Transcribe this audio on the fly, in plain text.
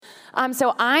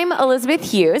So I'm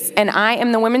Elizabeth Hughes, and I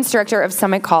am the women's director of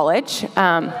Summit College.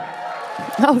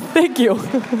 Thank you.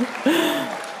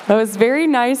 That was very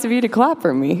nice of you to clap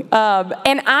for me.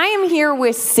 And I am here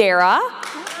with Sarah.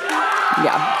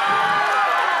 Yeah.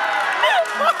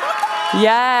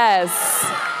 Yes.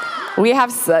 We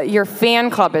have your fan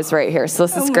club is right here, so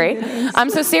this is great.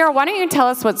 So Sarah, why don't you tell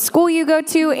us what school you go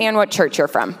to and what church you're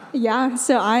from? Yeah,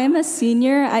 so I am a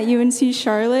senior at UNC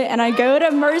Charlotte, and I go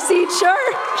to Mercy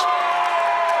Church.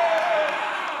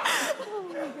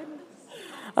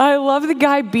 I love the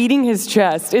guy beating his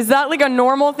chest. Is that like a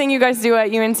normal thing you guys do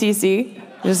at UNCC?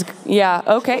 Yeah,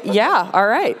 okay, yeah, all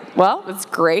right. Well, that's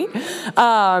great.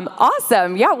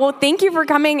 Awesome, yeah, well, thank you for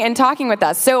coming and talking with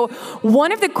us. So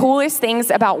one of the coolest things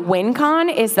about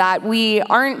WinCon is that we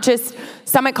aren't just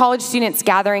Summit College students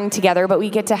gathering together, but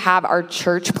we get to have our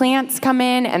church plants come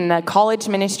in and the college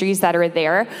ministries that are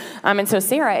there. And so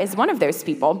Sarah is one of those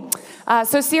people.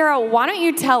 So Sarah, why don't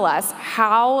you tell us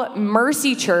how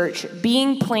Mercy Church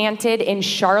being planted in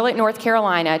Charlotte, North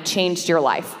Carolina changed your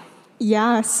life?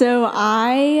 Yeah, so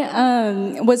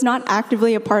I was not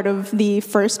actively a part of the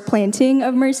first planting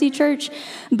of Mercy Church,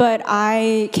 but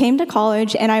I came to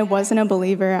college and I wasn't a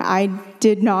believer. I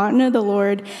did not know the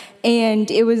Lord,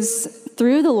 and it was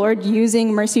through the Lord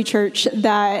using Mercy Church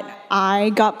that I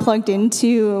got plugged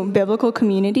into biblical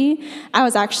community. I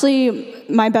was actually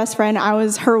my best friend. I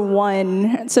was her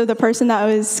one. So the person that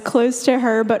was close to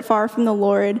her but far from the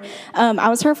Lord, I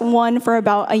was her one for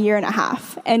about a year and a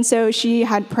half. And so she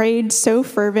had prayed so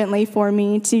fervently for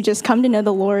me to just come to know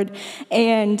the Lord.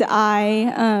 And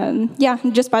I,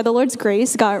 just by the Lord's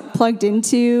grace, got plugged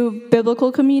into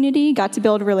biblical community, got to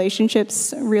build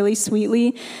relationships really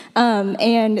sweetly.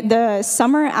 And the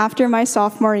summer after my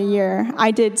sophomore year,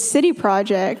 I did City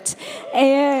Project,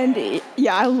 and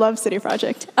yeah, I love City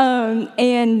Project.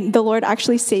 And the Lord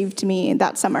actually saved me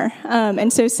that summer.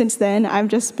 And so since then, I've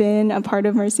just been a part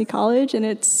of Mercy College, and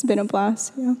it's been a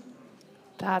blast. Yeah.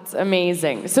 That's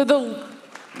amazing. So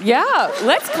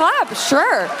let's clap.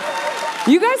 Sure.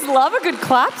 You guys love a good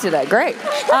clap today. Great.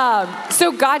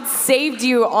 So God saved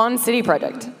you on City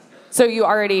Project. So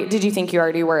did you think you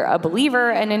already were a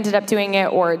believer and ended up doing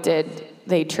it, or did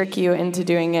they trick you into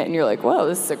doing it and you're like, whoa,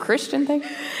 this is a Christian thing?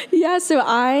 Yeah, so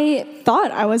I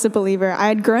thought I was a believer. I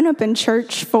had grown up in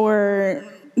church for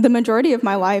the majority of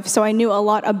my life, so I knew a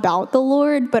lot about the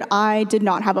Lord, but I did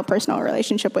not have a personal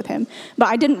relationship with him. But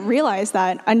I didn't realize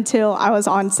that until I was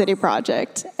on City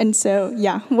Project. And so,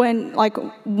 yeah,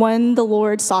 when the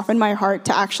Lord softened my heart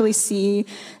to actually see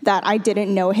that I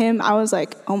didn't know him, I was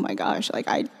like, oh my gosh,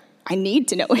 I need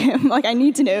to know him. I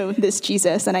need to know this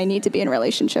Jesus, and I need to be in a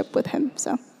relationship with him.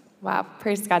 So, wow,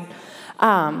 praise God.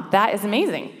 That is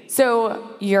amazing.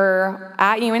 So you're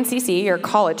at UNCC, you're a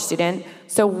college student.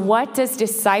 So what does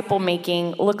disciple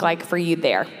making look like for you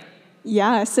there?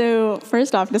 Yeah, so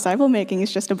first off, disciple making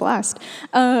is just a blast.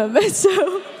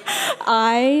 So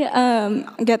I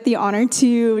get the honor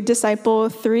to disciple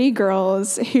 3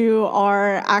 girls who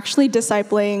are actually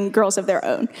discipling girls of their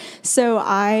own. So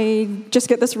I just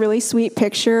get this really sweet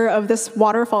picture of this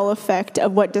waterfall effect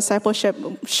of what discipleship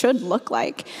should look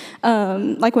like.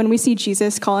 Like when we see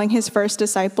Jesus calling his first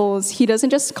disciples, he doesn't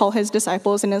just call his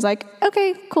disciples and is like,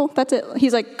 okay, cool, that's it.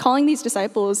 He's like calling these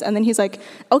disciples, and then he's like,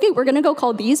 okay, we're going to go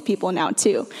call these people now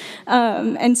too.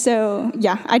 And so,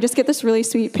 yeah, I just get this really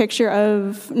sweet picture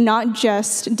of not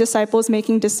just disciples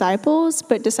making disciples,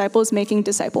 but disciples making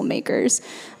disciple makers.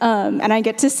 And I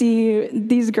get to see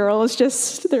these girls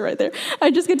they're right there.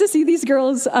 I just get to see these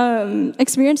girls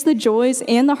experience the joys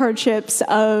and the hardships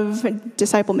of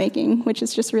disciple making, which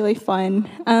is just really fun.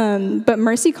 But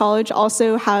Mercy College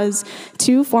also has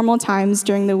 2 formal times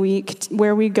during the week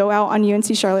where we go out on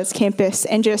UNC Charlotte's campus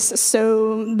and just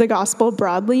sow the gospel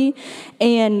broadly.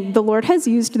 And the Lord has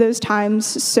used those times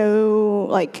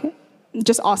so,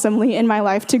 just awesomely in my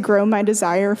life to grow my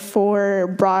desire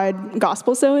for broad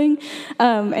gospel sowing.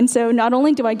 And so not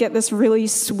only do I get this really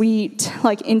sweet,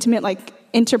 intimate,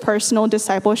 interpersonal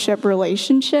discipleship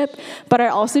relationship, but I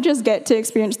also just get to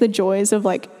experience the joys of,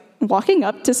 walking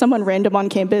up to someone random on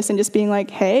campus and just being like,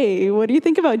 hey, what do you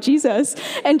think about Jesus?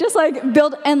 And just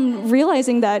build and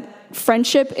realizing that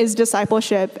friendship is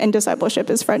discipleship and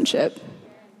discipleship is friendship.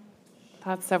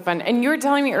 That's so fun. And you were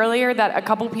telling me earlier that a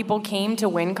couple people came to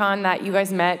WinCon that you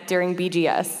guys met during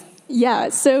BGS. Yeah,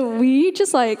 so we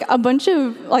just a bunch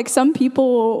of, some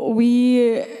people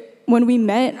when we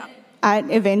met at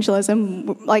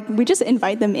evangelism, we just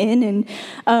invite them in.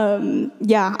 And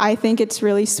I think it's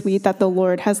really sweet that the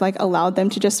Lord has allowed them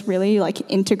to just really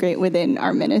integrate within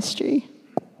our ministry.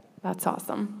 That's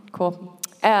awesome. Cool.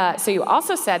 So you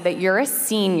also said that you're a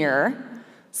senior.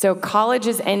 So college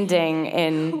is ending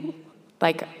in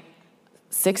like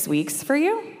 6 weeks for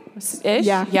you? Ish?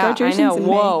 Yeah, I know. in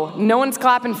Whoa, no one's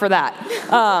clapping for that.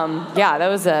 Yeah, that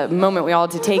was a moment we all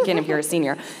had to take in if you're a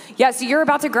senior. Yeah, so you're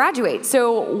about to graduate.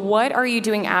 So what are you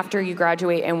doing after you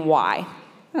graduate and why?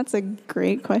 That's a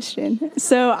great question.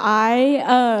 So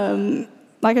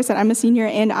like I said, I'm a senior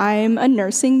and I'm a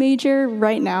nursing major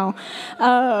right now.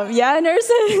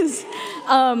 Nurses.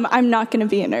 I'm not going to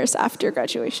be a nurse after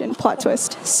graduation. Plot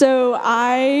twist. So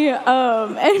I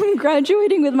am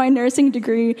graduating with my nursing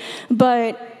degree,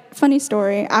 but funny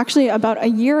story. Actually, about a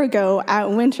year ago at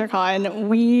WinterCon,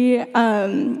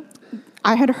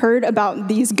 I had heard about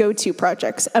these go-to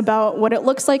projects, about what it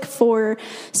looks like for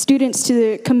students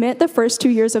to commit the first 2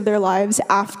 years of their lives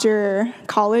after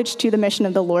college to the mission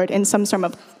of the Lord in some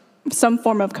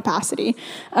form of capacity.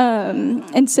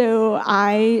 And so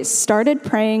I started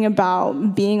praying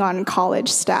about being on college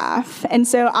staff. And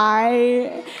so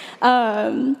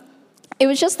it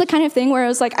was just the kind of thing where I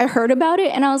was like, I heard about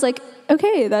it and I was like,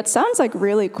 okay, that sounds like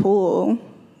really cool.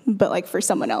 But like for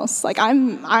someone else, like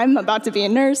I'm about to be a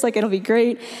nurse, like it'll be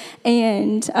great.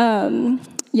 And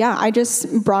I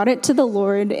just brought it to the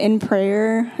Lord in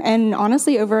prayer, and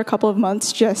honestly over a couple of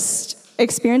months just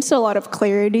experienced a lot of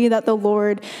clarity that the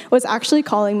Lord was actually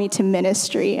calling me to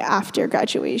ministry after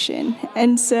graduation.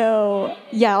 And so,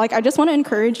 I just want to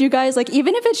encourage you guys, like,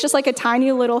 even if it's just like a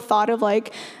tiny little thought of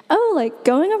like, oh, like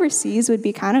going overseas would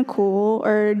be kind of cool,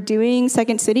 or doing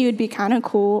Second City would be kind of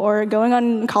cool, or going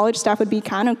on college staff would be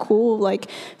kind of cool. Like,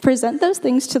 present those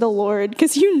things to the Lord,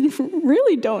 because you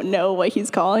really don't know what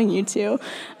he's calling you to.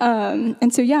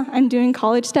 I'm doing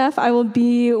college staff. I will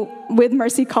be with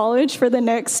Mercy College for the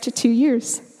next 2 years.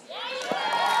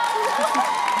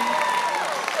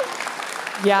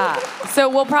 Yeah. So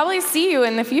we'll probably see you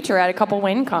in the future at a couple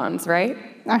WinCons, right?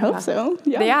 I hope so.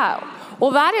 Yeah.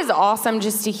 Well, that is awesome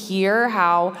just to hear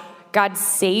how God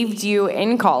saved you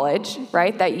in college,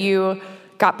 right? That you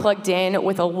got plugged in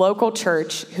with a local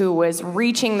church who was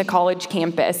reaching the college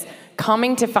campus,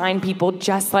 coming to find people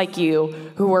just like you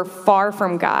who were far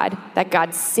from God, that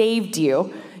God saved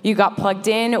you. You got plugged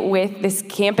in with this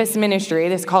campus ministry,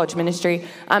 this college ministry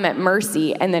at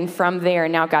Mercy, and then from there,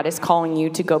 now God is calling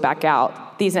you to go back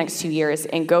out these next 2 years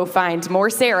and go find more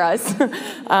Sarahs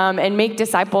and make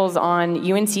disciples on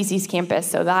UNCC's campus.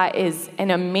 So that is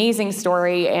an amazing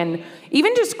story, and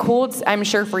even just cool, I'm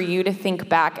sure, for you to think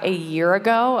back a year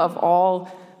ago of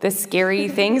all the scary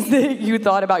things that you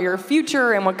thought about your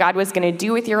future and what God was going to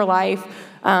do with your life.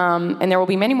 And there will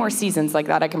be many more seasons like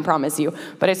that, I can promise you.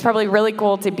 But it's probably really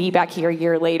cool to be back here a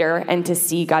year later and to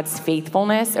see God's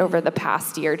faithfulness over the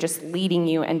past year, just leading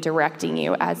you and directing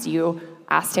you as you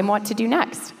asked him what to do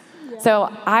next. Yeah.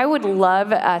 So I would love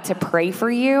to pray for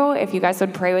you. If you guys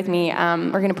would pray with me, we're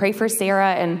going to pray for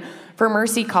Sarah and for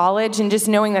Mercy College, and just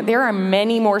knowing that there are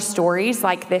many more stories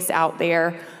like this out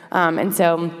there. And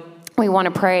so we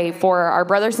want to pray for our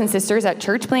brothers and sisters at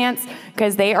Church Plants,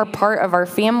 because they are part of our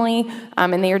family,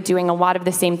 and they are doing a lot of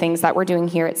the same things that we're doing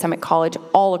here at Summit College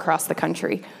all across the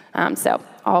country. So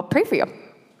I'll pray for you.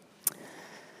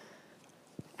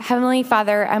 Heavenly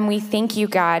Father, we thank you,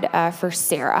 God, for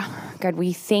Sarah. God,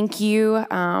 we thank you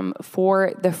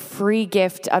for the free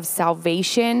gift of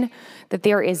salvation, that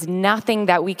there is nothing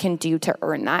that we can do to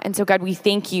earn that. And so, God, we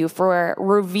thank you for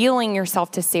revealing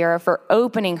yourself to Sarah, for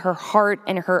opening her heart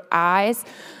and her eyes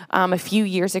a few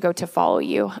years ago to follow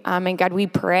you. And God, we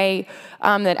pray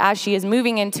that as she is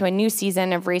moving into a new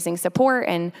season of raising support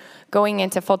and going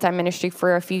into full-time ministry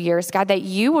for a few years, God, that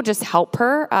you will just help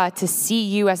her to see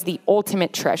you as the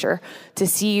ultimate treasure, to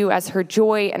see you as her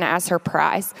joy and as her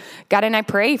prize. God, and I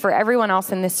pray for everyone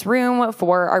else in this room,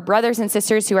 for our brothers and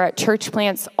sisters who are at church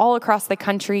plants all across the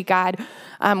country, God.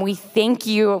 We thank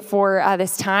you for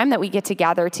this time that we get to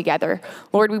gather together.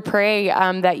 Lord, we pray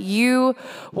that you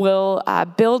will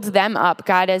build them up,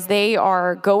 God, as they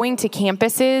are going to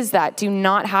campuses that do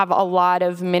not have a lot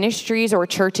of ministries or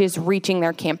churches reaching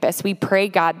their campus. We pray,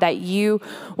 God, that you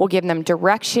will give them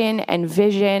direction and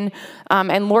vision.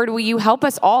 And Lord, will you help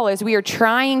us all as we are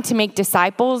trying to make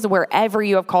disciples wherever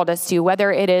you have called us to,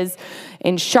 whether it is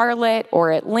in Charlotte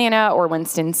or Atlanta or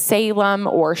Winston-Salem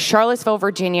or Charlottesville,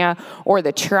 Virginia, or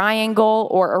the Triangle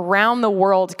or around the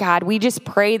world. God, we just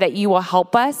pray that you will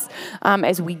help us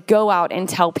as we go out and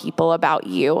tell people about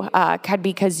you, God,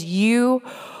 because you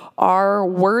are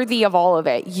worthy of all of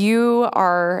it. You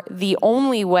are the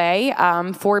only way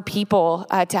for people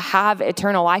to have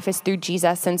eternal life is through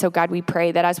Jesus. And so, God, we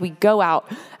pray that as we go out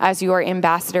as your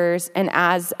ambassadors and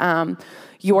as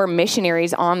your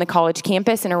missionaries on the college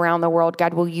campus and around the world,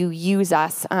 God, will you use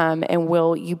us and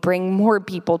will you bring more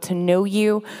people to know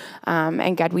you?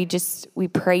 And God, we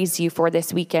praise you for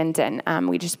this weekend. And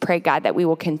we just pray, God, that we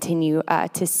will continue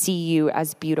to see you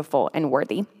as beautiful and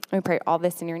worthy. We pray all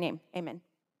this in your name. Amen.